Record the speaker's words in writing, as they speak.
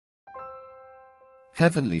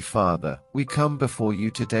Heavenly Father, we come before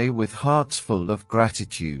you today with hearts full of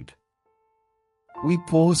gratitude. We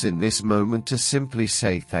pause in this moment to simply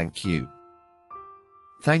say thank you.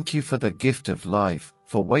 Thank you for the gift of life,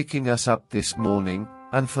 for waking us up this morning,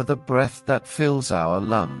 and for the breath that fills our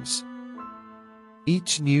lungs.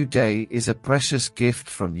 Each new day is a precious gift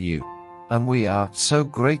from you, and we are so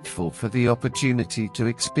grateful for the opportunity to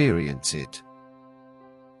experience it.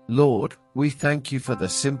 Lord, we thank you for the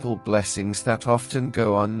simple blessings that often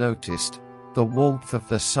go unnoticed, the warmth of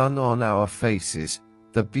the sun on our faces,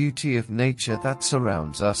 the beauty of nature that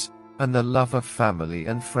surrounds us, and the love of family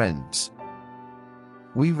and friends.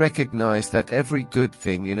 We recognize that every good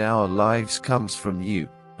thing in our lives comes from you,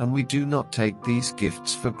 and we do not take these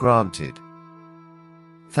gifts for granted.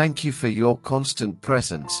 Thank you for your constant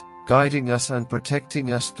presence, guiding us and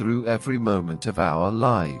protecting us through every moment of our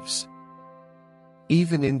lives.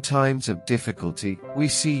 Even in times of difficulty, we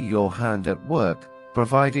see your hand at work,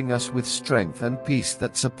 providing us with strength and peace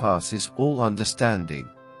that surpasses all understanding.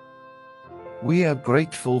 We are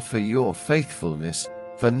grateful for your faithfulness,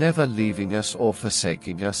 for never leaving us or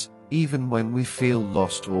forsaking us, even when we feel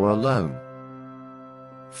lost or alone.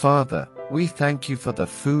 Father, we thank you for the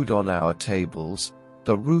food on our tables,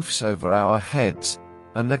 the roofs over our heads,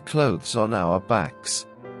 and the clothes on our backs.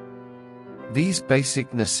 These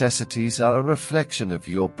basic necessities are a reflection of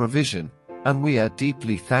your provision, and we are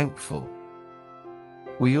deeply thankful.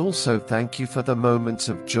 We also thank you for the moments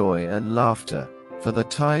of joy and laughter, for the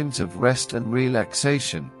times of rest and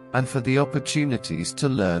relaxation, and for the opportunities to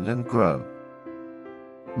learn and grow.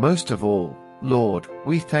 Most of all, Lord,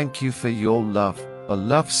 we thank you for your love, a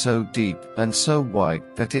love so deep and so wide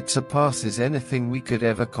that it surpasses anything we could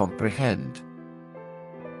ever comprehend.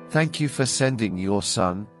 Thank you for sending your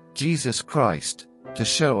Son, Jesus Christ, to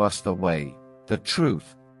show us the way, the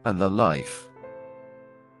truth, and the life.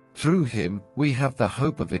 Through him, we have the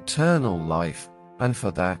hope of eternal life, and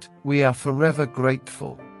for that, we are forever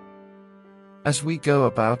grateful. As we go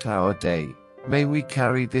about our day, may we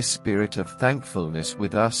carry this spirit of thankfulness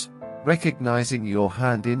with us, recognizing your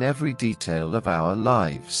hand in every detail of our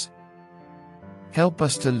lives. Help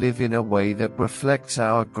us to live in a way that reflects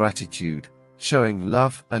our gratitude, showing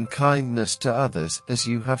love and kindness to others as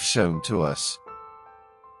you have shown to us.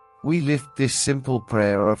 We lift this simple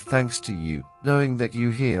prayer of thanks to you, knowing that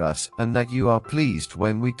you hear us and that you are pleased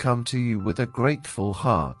when we come to you with a grateful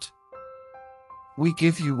heart. We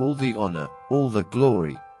give you all the honor, all the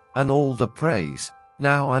glory, and all the praise,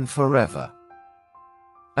 now and forever.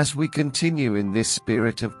 As we continue in this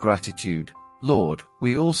spirit of gratitude, Lord,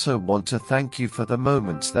 we also want to thank you for the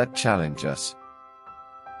moments that challenge us.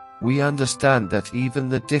 We understand that even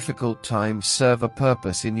the difficult times serve a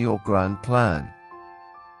purpose in your grand plan.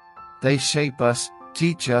 They shape us,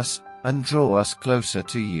 teach us, and draw us closer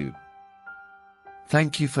to you.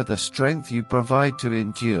 Thank you for the strength you provide to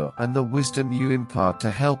endure and the wisdom you impart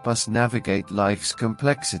to help us navigate life's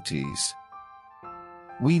complexities.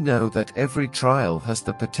 We know that every trial has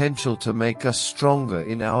the potential to make us stronger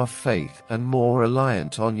in our faith and more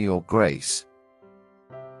reliant on your grace.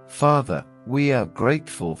 Father, we are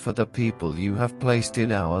grateful for the people you have placed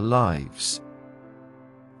in our lives.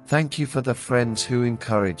 Thank you for the friends who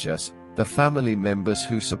encourage us, the family members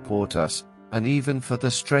who support us, and even for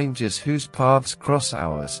the strangers whose paths cross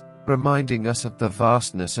ours, reminding us of the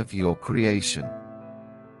vastness of your creation.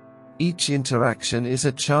 Each interaction is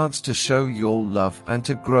a chance to show your love and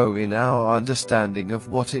to grow in our understanding of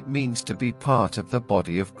what it means to be part of the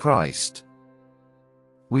body of Christ.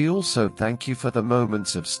 We also thank you for the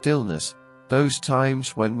moments of stillness, those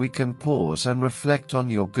times when we can pause and reflect on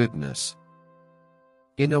your goodness.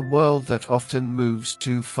 In a world that often moves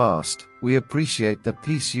too fast, we appreciate the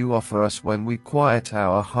peace you offer us when we quiet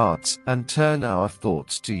our hearts and turn our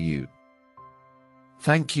thoughts to you.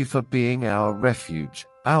 Thank you for being our refuge,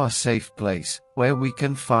 our safe place, where we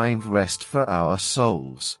can find rest for our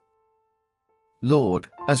souls. Lord,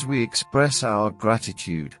 as we express our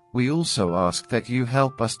gratitude, we also ask that you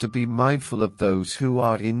help us to be mindful of those who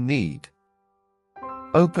are in need.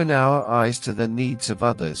 Open our eyes to the needs of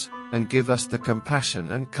others, and give us the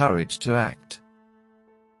compassion and courage to act.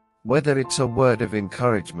 Whether it's a word of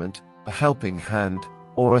encouragement, a helping hand,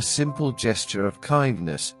 or a simple gesture of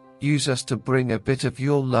kindness, use us to bring a bit of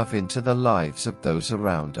your love into the lives of those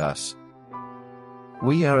around us.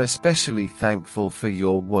 We are especially thankful for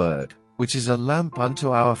your word, which is a lamp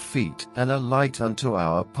unto our feet and a light unto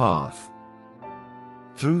our path.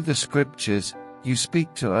 Through the scriptures, you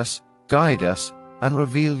speak to us, guide us, and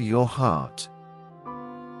reveal your heart.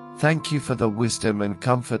 Thank you for the wisdom and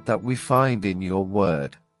comfort that we find in your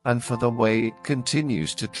word, and for the way it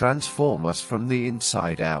continues to transform us from the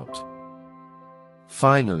inside out.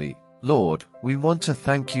 Finally, Lord, we want to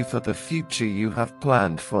thank you for the future you have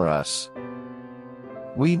planned for us.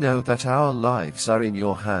 We know that our lives are in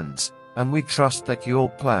your hands, and we trust that your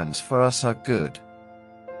plans for us are good.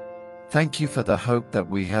 Thank you for the hope that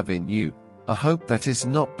we have in you, a hope that is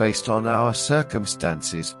not based on our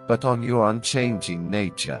circumstances but on your unchanging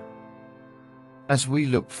nature. As we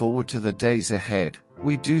look forward to the days ahead,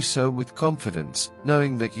 we do so with confidence,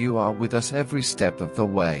 knowing that you are with us every step of the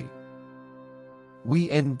way.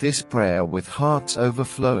 We end this prayer with hearts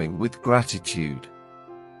overflowing with gratitude.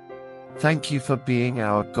 Thank you for being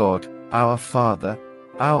our God, our Father,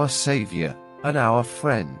 our Savior, and our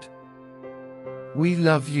friend. We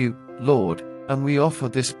love you, Lord, and we offer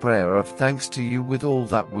this prayer of thanks to you with all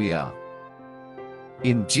that we are.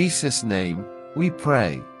 In Jesus' name, we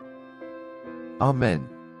pray. Amen.